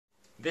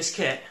This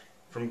kit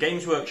from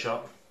Games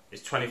Workshop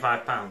is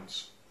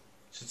 £25.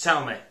 So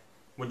tell me,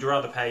 would you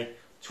rather pay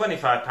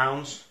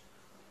 £25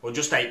 or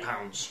just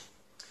 £8?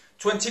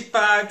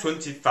 25,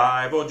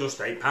 25 or just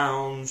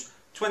 £8?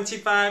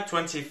 25,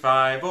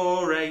 25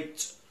 or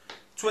 8?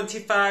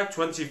 25,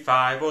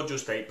 25 or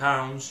just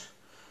 £8?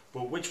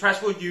 But which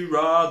price would you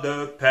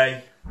rather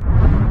pay?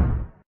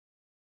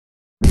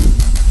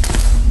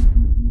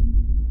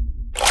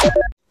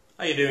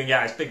 How you doing,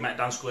 guys? Big Mac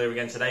Dan School here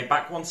again today,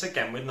 back once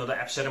again with another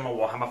episode of my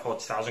Warhammer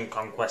 40,000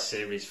 Conquest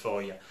series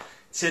for you.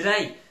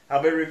 Today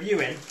I'll be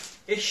reviewing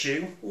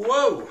issue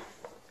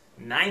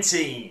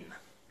 19.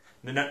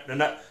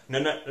 19.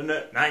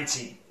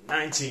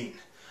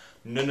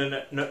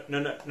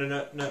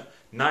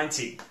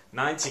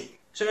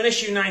 So in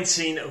issue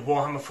 19 of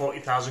Warhammer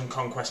 40,000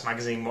 Conquest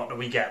magazine, what do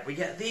we get? We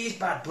get these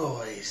bad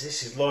boys.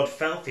 This is Lord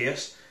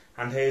Felthius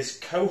and his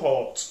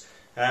cohort,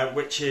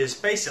 which is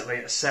basically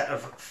a set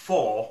of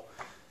 4.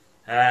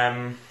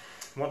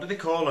 What do they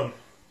call them?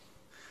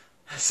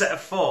 A set of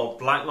 4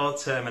 Black Lord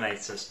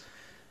Terminators,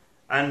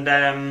 and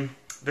they're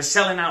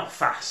selling out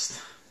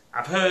fast.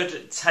 I've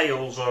heard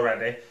tales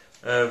already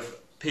of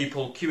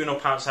people queuing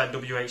up outside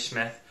WH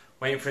Smith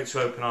waiting for it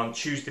to open on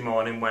Tuesday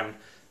morning when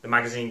the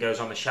magazine goes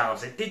on the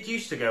shelves. It did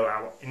used to go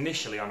out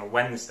initially on a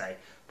Wednesday,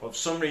 but for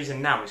some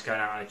reason now it's going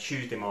out on a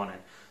Tuesday morning.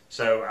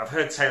 So I've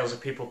heard tales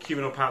of people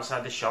queuing up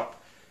outside the shop,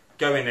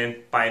 going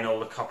in, buying all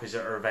the copies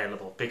that are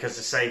available because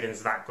the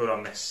savings that good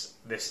on this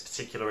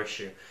particular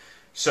issue.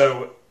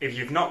 So if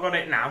you've not got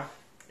it now,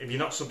 if you're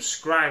not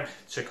subscribed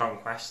to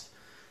Conquest,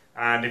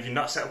 and if you've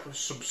not set up a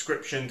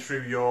subscription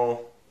through your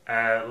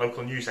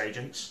local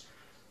newsagents,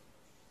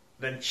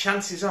 then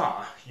chances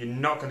are you're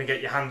not going to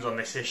get your hands on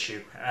this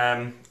issue.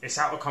 It's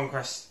out of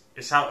Conquest.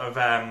 It's out of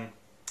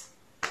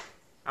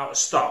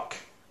stock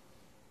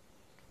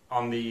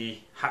on the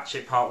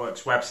Hatchet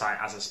Partworks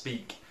website as I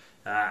speak.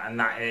 And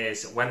that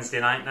is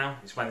Wednesday night now.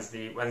 It's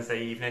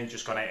Wednesday evening,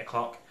 just gone 8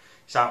 o'clock.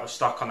 It's out of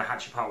stock on the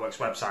Hatchet Partworks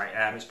website.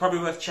 It's probably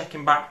worth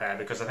checking back there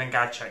because I think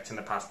I checked in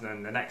the past and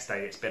then the next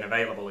day it's been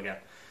available again.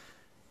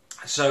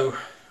 So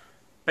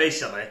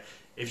basically,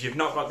 if you've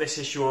not got this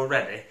issue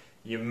already,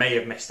 you may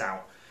have missed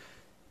out.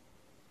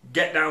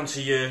 Get down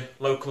to your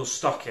local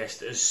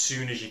stockist as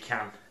soon as you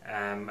can,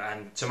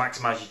 and to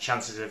maximise your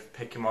chances of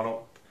picking one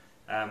up.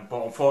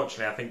 But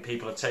unfortunately, I think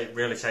people have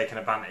really taken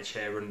advantage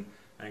here and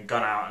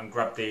gone out and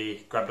grabbed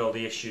all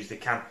the issues they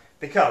can,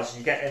 because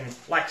you're getting,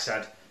 like I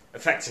said,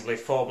 effectively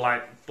 4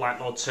 Black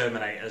Lord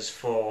Terminators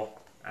for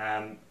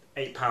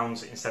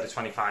 £8 instead of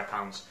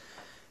 £25.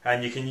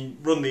 And you can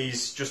run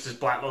these just as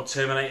Black Lord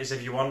Terminators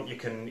if you want. You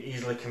can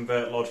easily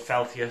convert Lord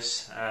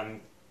Felthius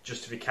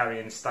just to be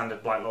carrying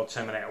standard Black Lord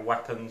Terminator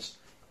weapons.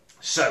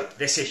 So,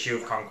 this issue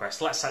of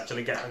Conquest, let's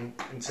actually get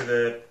into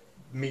the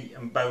meat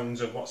and bones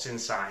of what's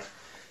inside.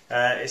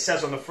 It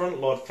says on the front,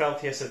 Lord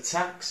Felthius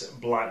attacks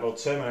Black Lord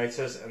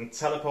Terminators and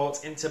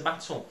teleports into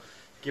battle,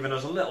 giving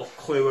us a little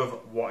clue of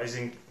what is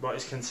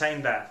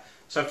contained there.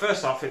 So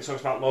first off, it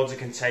talks about Lords of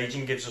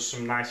Contagion, gives us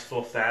some nice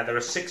fluff there. There are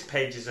 6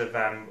 pages of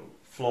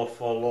fluff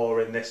or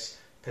lore in this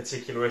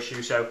particular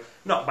issue, so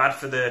not bad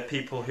for the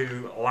people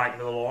who like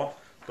the lore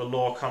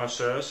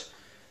connoisseurs.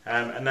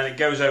 And then it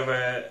goes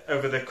over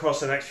the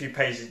course of the next few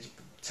pages. It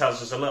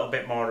tells us a little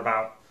bit more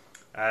about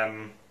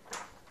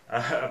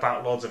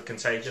Lords of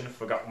Contagion. I've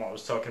forgotten what I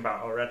was talking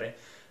about already.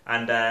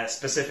 And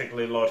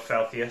specifically Lord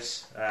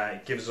Felthius.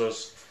 It gives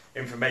us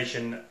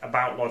information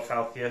about Lord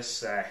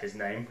Felthius, his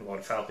name,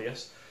 Lord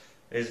Felthius.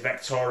 His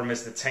Vectorum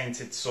is the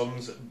Tainted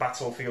Sons,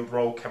 Battlefield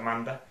Role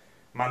Commander,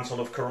 Mantle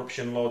of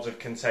Corruption, Lords of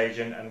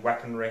Contagion, and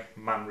Weaponry,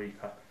 Man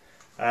Reaper.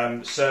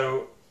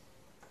 So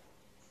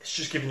it's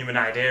just giving you an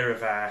idea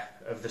of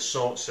the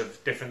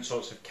different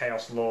sorts of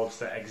Chaos Lords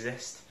that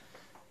exist.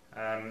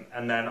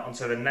 And then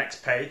onto the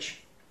next page,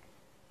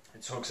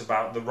 it talks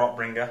about the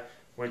Rotbringer,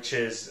 which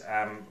is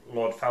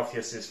Lord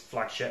Felthius'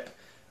 flagship,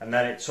 and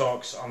then it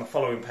talks on the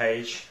following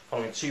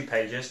 2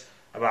 pages,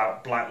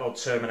 about Black Lord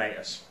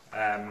Terminators.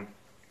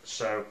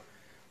 So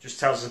just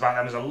tells us about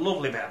them. There's a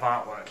lovely bit of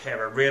artwork here.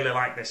 I really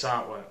like this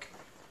artwork.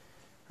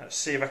 Let's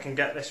see if I can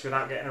get this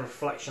without getting a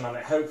reflection on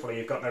it. Hopefully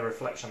you've got no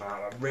reflection on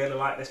it. I really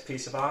like this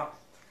piece of art.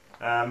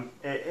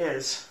 It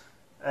is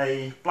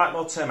a Black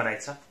Lord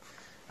Terminator,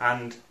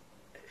 and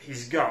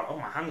he's got... Oh,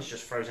 my hand's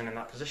just frozen in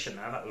that position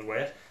now. That was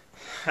weird.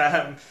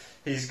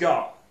 He's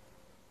got,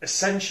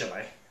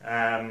 essentially,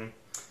 a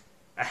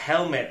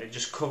helmet that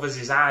just covers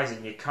his eyes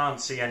and you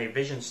can't see any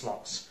vision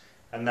slots.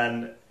 And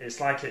then it's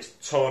like it's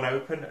torn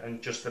open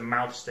and just the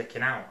mouth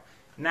sticking out.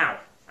 Now,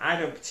 I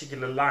don't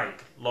particularly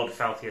like Lord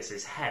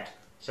Felthius' head.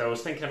 So I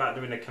was thinking about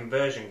doing a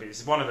conversion, but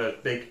it's one of those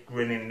big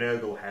grinning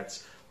Nurgle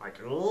heads.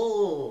 Like,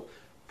 oh,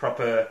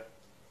 proper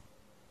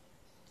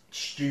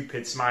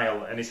stupid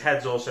smile. And his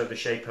head's also the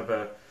shape of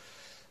a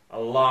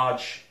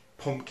large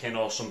pumpkin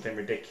or something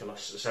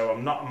ridiculous. So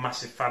I'm not a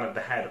massive fan of the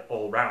head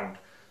all round.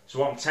 So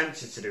what I'm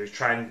tempted to do is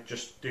try and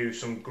just do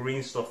some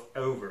green stuff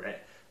over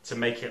it to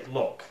make it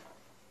look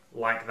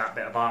like that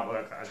bit of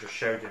artwork that I just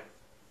showed you. I'm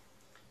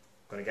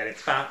going to get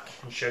it back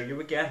and show you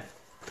again.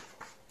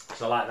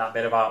 So I like that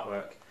bit of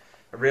artwork.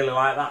 I really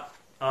like that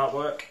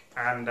artwork,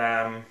 and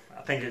I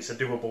think it's a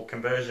doable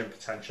conversion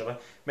potentially.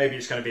 Maybe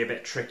it's going to be a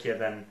bit trickier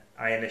than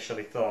I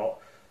initially thought,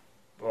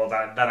 or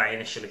than I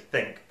initially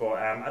think, but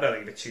I don't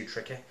think it'll be too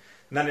tricky.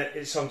 And then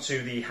it's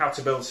onto the how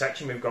to build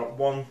section. We've got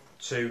 1,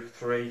 2,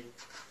 3,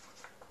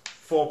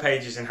 4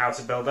 pages in how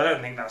to build. I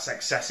don't think that's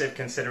excessive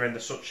considering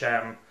they're such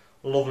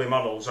lovely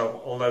models,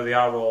 although they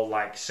are all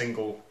like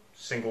single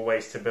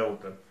ways to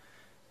build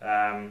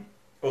them.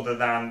 Other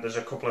than there's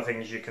a couple of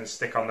things you can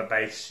stick on the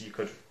base, you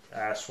could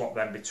swap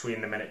them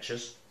between the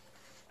miniatures.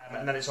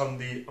 And then it's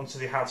onto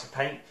the how to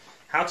paint.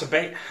 How to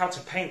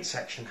paint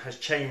section has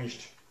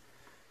changed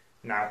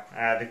now.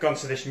 They've gone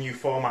to this new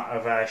format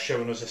of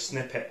showing us a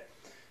snippet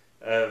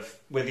of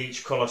with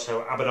each colour.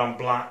 So Abaddon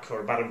black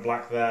or Abaddon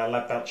black there,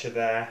 Leadbelcher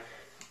there,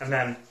 and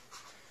then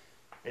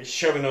it's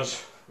showing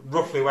us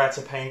roughly where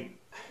to paint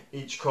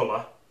each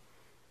colour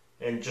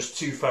in just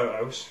 2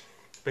 photos,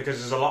 because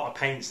there's a lot of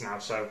paints now,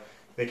 so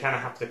they kind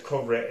of have to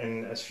cover it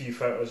in as few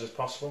photos as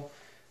possible.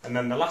 And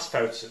then the last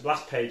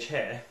page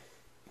here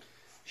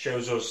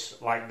shows us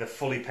like the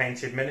fully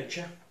painted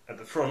miniature at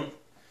the front.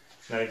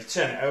 Now if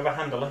you turn it over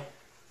handily,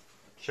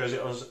 shows it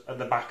us at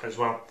the back as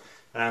well.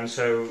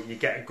 So you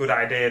get a good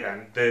idea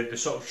then. They're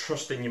sort of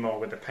trusting you more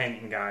with the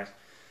painting guide.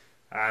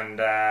 And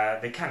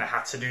they kind of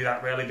had to do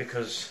that really,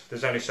 because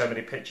there's only so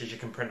many pictures you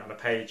can print on a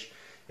page.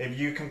 If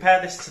you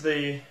compare this to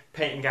the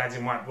painting guides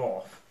in White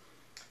Dwarf,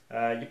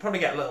 you probably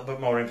get a little bit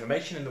more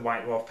information in the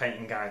White Dwarf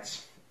painting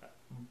guides,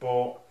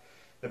 but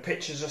the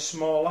pictures are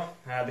smaller.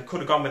 They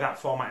could have gone with that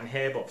format in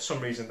here, but for some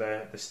reason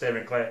they're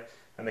steering clear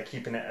and they're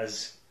keeping it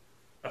as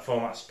a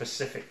format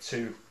specific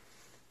to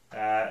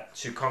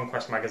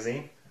Conquest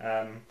magazine.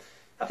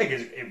 I think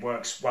it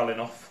works well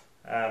enough,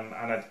 and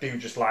I do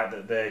just like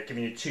that they're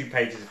giving you 2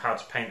 pages of how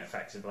to paint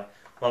effectively.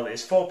 Well,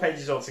 it's 4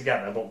 pages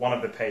altogether, but one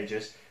of the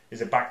pages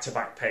is a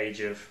back-to-back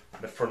page of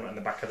the front and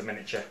the back of the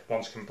miniature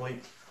once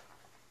complete.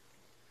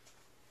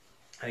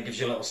 And it gives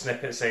you a little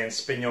snippet saying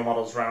spin your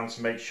models round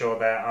to make sure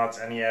there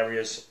aren't any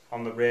areas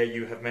on the rear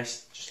you have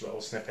missed. Just a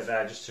little snippet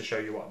there just to show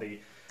you what the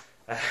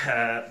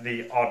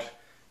odd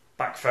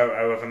back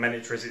photo of a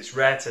miniature is. It's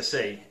rare to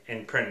see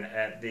in print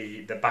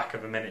the back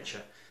of a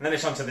miniature. And then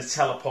it's onto the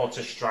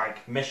Teleporter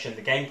Strike mission,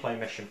 the gameplay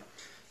mission.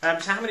 So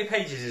how many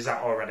pages is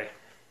that already?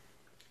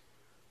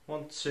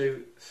 1,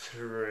 2,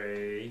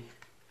 3...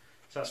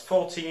 So that's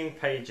 14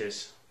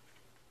 pages.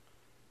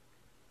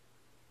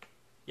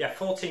 Yeah,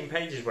 14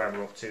 pages where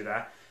we're up to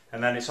there,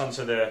 and then it's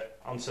onto the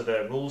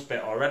rules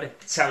bit already.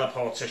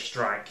 Teleporter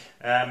Strike.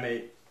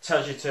 It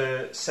tells you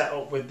to set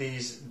up with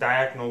these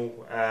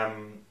diagonal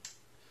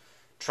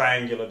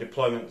triangular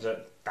deployment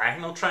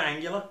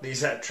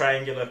These are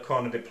triangular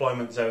corner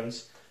deployment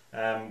zones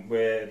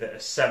with a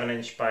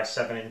 7-inch by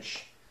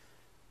 7-inch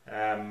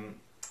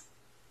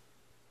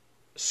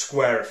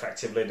square,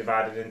 effectively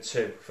divided in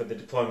 2 for the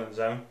deployment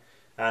zone.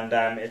 And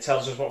it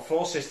tells us what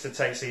forces to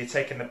take. So you're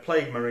taking the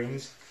Plague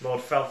Marines,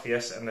 Lord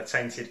Felthius, and the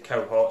Tainted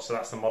Cohort. So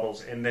that's the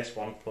models in this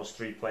one, plus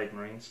 3 Plague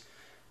Marines.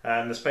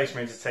 And the Space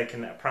Marines are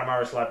taking a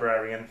Primaris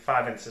Librarian,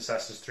 5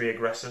 Intercessors, 3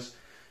 Aggressors.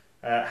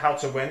 How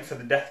to win for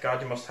the Death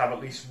Guard: you must have at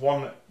least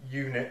 1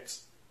 unit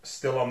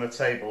still on the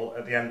table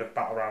at the end of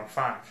Battle Round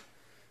 5.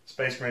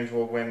 Space Marines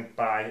will win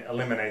by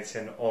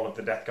eliminating all of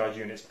the Death Guard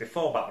units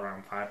before Battle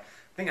Round 5. I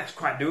think that's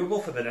quite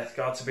doable for the Death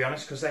Guard, to be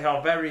honest, because they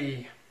are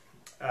very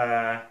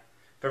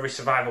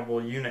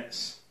survivable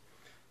units.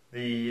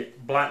 The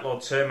Blight Lord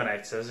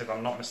Terminators, if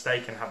I'm not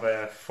mistaken, have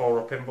a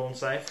 4-up inborn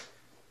save.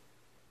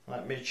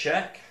 Let me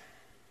check.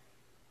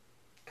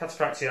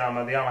 Cataphractii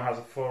armour, the armour has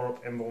a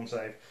 4-up inborn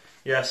save.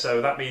 Yeah,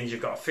 so that means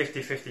you've got a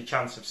 50-50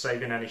 chance of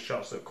saving any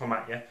shots that come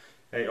at you.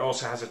 It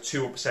also has a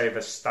 2-up save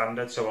as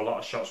standard, so a lot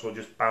of shots will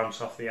just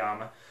bounce off the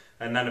armour.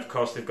 And then, of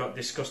course, they've got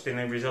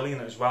Disgustingly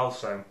Resilient as well,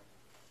 so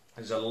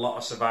there's a lot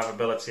of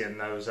survivability in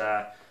those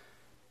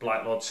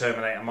Blight Lord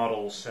Terminator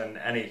models and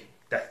any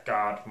Death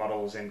Guard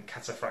models in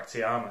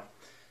Cataphractii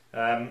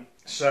armour.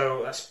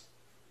 So that's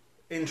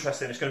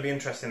interesting. It's going to be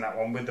interesting, that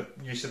one, with the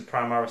use of the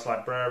Primaris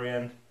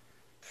Librarian,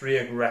 3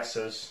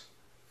 Aggressors,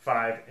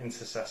 5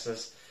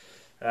 Intercessors.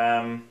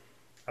 I'd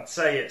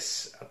say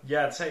it's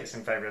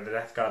in favour of the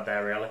Death Guard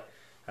there, really.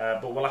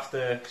 But we'll have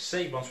to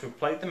see once we've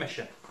played the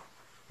mission.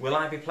 Will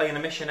I be playing a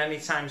mission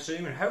anytime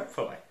soon?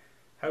 Hopefully.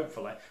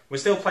 We're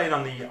still playing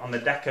on the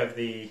deck of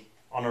the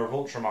Honour of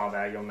Ultramar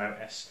there, you'll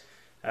notice.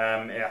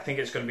 I think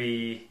it's going to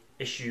be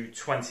issue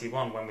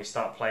 21 when we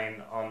start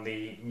playing on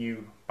the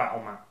new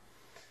battle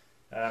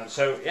map.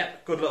 So yeah,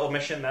 good little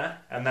mission there.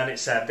 And then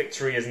it's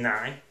Victory is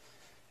Nigh.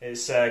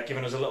 It's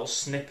given us a little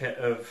snippet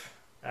of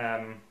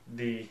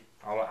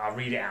I'll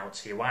read it out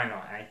to you, why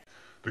not, eh?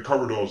 The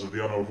corridors of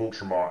the Honour of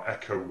Ultramar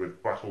echo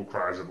with battle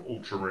cries of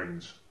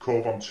Ultramarines.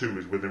 Corvon 2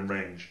 is within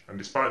range, and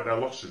despite their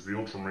losses, the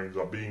Ultramarines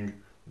are being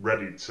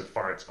ready to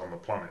fight on the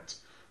planet.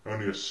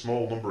 Only a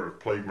small number of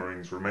Plague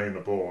Marines remain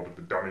aboard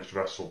the damaged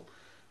vessel,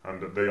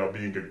 and they are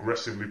being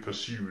aggressively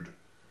pursued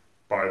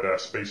by their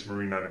Space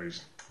Marine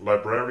enemies.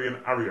 Librarian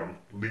Arion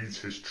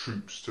leads his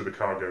troops to the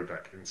cargo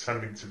deck,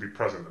 intending to be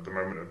present at the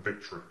moment of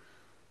victory.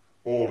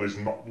 All is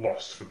not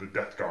lost for the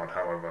Death Guard,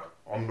 however.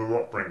 On the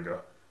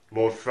Rotbringer,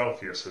 Lord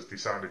Felthius has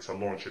decided to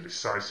launch a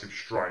decisive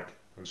strike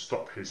and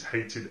stop his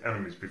hated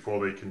enemies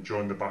before they can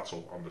join the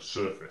battle on the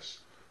surface.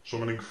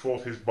 Summoning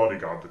forth his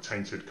bodyguard, the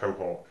Tainted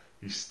Cohort,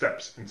 he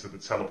steps into the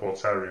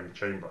teleportarium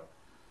chamber.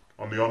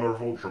 On the honour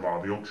of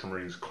Ultramar, the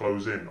Ultramarines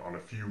close in on a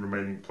few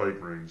remaining Plague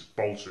Marines,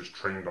 bolters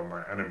trained on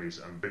their enemies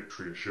and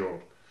victory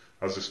assured.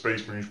 As the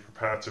Space Marines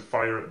prepare to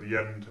fire at the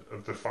end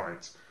of the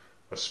fight,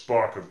 a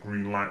spark of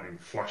green lightning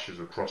flashes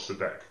across the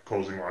deck,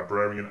 causing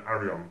Librarian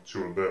Arion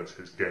to avert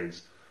his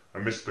gaze.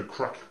 Amidst the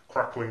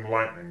crackling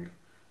lightning,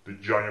 the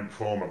giant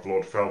form of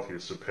Lord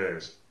Felthius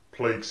appears,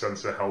 plague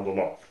sensor held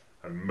aloft,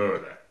 and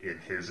murder in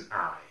his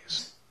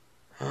eyes.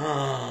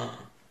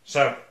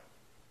 So,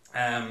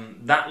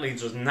 that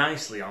leads us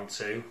nicely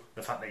onto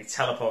the fact that he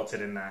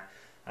teleported in there,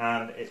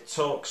 and it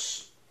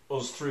talks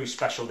us through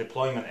special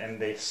deployment in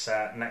this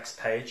next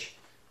page,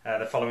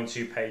 the following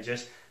 2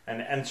 pages,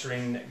 and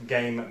entering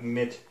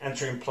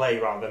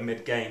play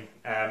mid-game,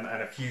 and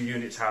a few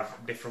units have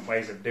different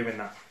ways of doing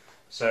that.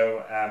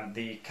 So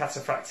the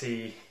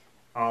Cataphracti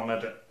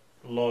Armoured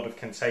Lord of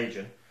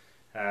Contagion,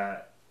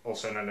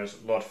 also known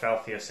as Lord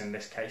Felthius in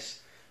this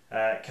case,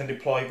 can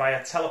deploy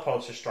via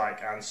teleporter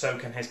strike, and so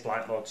can his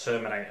Blight Lord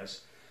Terminators.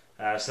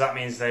 So that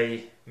means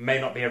they may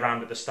not be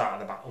around at the start of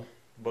the battle,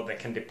 but they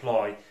can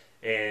deploy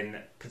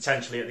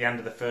potentially at the end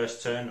of the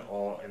first turn,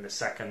 or in the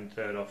second,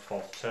 third or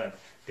fourth turn,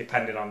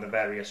 depending on the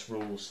various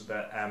rules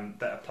that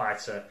apply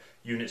to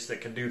units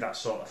that can do that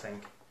sort of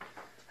thing.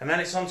 And then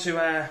it's onto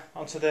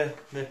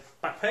the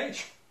back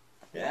page.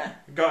 Yeah,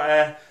 we've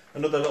got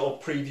another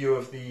little preview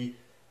of the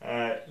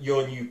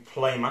your new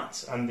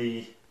playmat and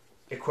the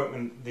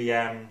equipment,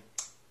 the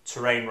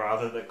terrain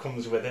rather, that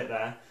comes with it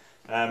there.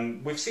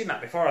 We've seen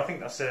that before. I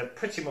think that's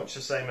pretty much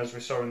the same as we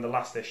saw in the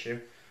last issue.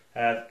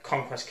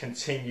 Conquest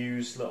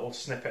continues, little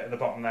snippet at the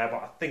bottom there,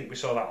 but I think we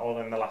saw that all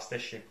in the last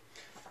issue.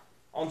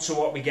 On to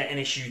what we get in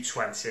issue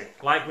 20.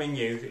 Like we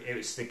knew,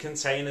 it's the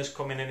containers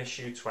coming in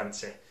issue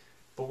 20.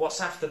 But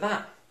what's after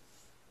that?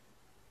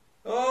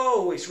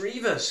 Oh, it's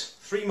Reavers.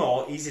 3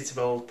 more easy to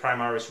build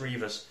Primaris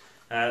Reavers.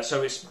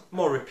 So it's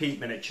more repeat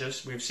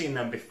miniatures. We've seen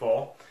them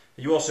before.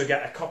 You also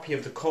get a copy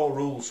of the core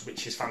rules,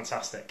 which is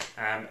fantastic.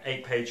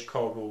 8-page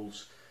core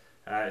rules.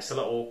 It's a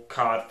little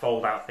card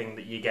fold-out thing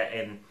that you get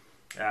in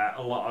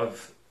a lot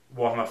of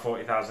Warhammer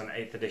 40,000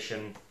 8th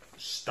edition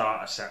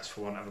starter sets,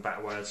 for want of a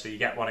better word. So you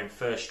get one in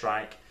First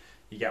Strike,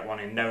 you get one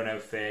in No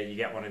Fear, you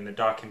get one in the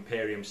Dark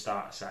Imperium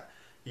starter set,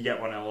 you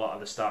get one in a lot of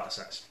the starter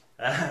sets.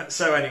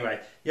 So anyway,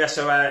 yeah,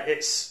 so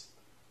it's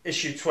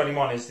issue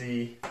 21 is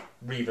the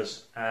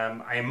Reavers.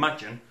 I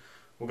imagine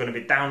we're going to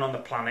be down on the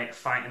planet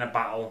fighting a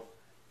battle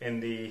in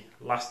the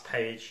last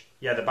page.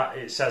 Yeah,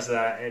 it says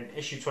there in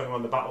issue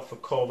 21 the battle for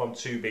Corvon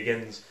 2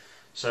 begins.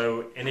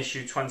 So in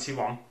issue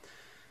 21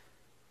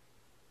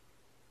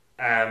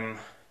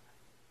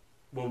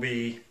 we'll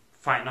be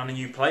fighting on a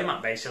new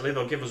playmat basically.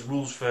 They'll give us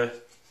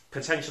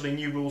potentially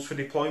new rules for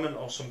deployment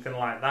or something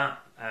like that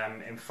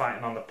in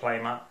fighting on the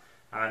playmat,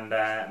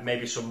 and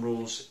maybe some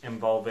rules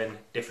involving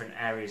different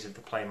areas of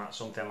the playmat,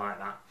 something like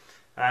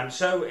that.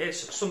 So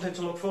it's something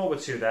to look forward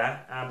to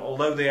there.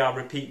 Although they are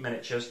repeat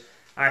miniatures,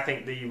 I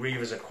think the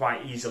Reavers are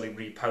quite easily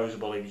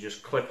reposable. If you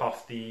just clip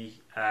off the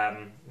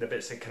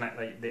bits that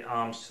connect the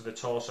arms to the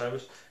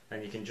torsos,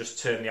 then you can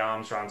just turn the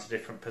arms around to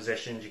different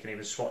positions. You can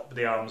even swap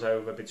the arms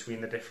over between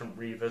the different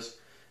Reavers.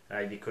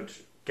 You could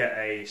get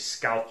a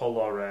scalpel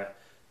or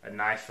a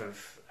knife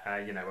of,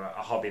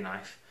 a hobby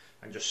knife,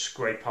 and just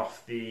scrape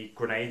off the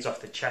grenades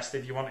off the chest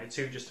if you wanted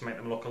to, just to make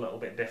them look a little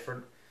bit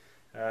different.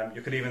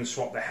 You could even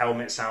swap the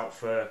helmets out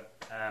for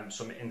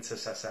some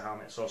intercessor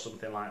helmets or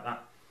something like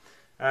that.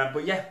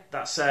 But yeah,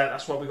 that's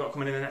what we've got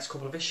coming in the next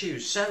couple of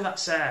issues. So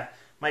that's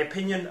my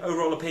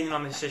overall opinion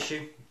on this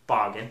issue.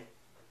 Bargain,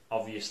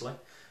 obviously.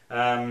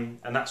 And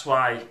that's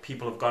why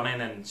people have gone in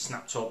and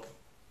snapped up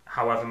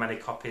however many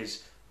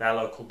copies their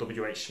local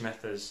WH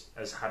Smith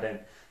has had in.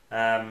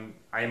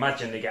 I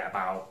imagine they get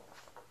about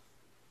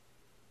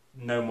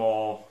no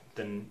more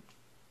than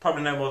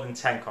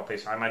 10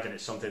 copies. I imagine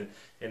it's something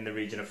in the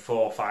region of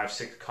 4, 5,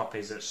 6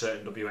 copies that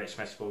certain WH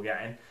Smiths will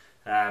get in.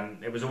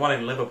 It was the one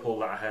in Liverpool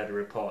that I heard a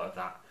report of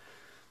that.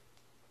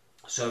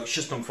 So it's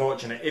just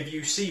unfortunate. If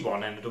you see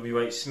one in a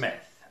WH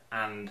Smith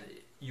and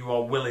you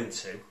are willing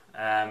to,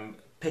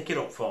 pick it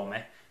up for me,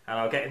 and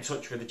I'll get in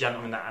touch with the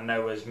gentleman that I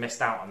know has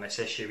missed out on this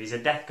issue. He's a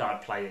Death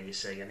Guard player, you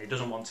see, and he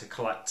doesn't want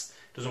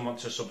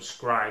to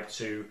subscribe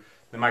to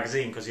the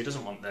magazine because he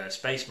doesn't want the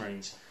Space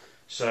Marines.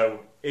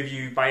 So if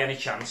you, by any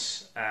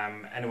chance,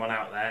 anyone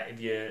out there, if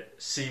you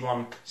see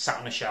one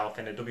sat on a shelf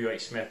in a WH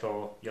Smith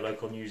or your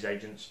local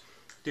newsagents,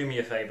 do me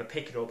a favour,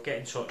 pick it up, get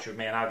in touch with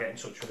me, and I'll get in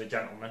touch with the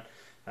gentleman,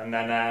 and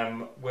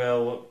then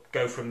we'll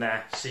go from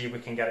there, see if we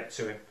can get it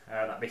to him.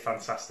 That'd be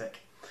fantastic.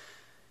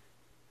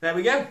 There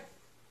we go.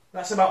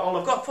 That's about all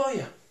I've got for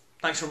you.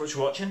 Thanks very much for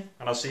watching,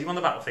 and I'll see you on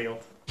the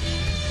battlefield.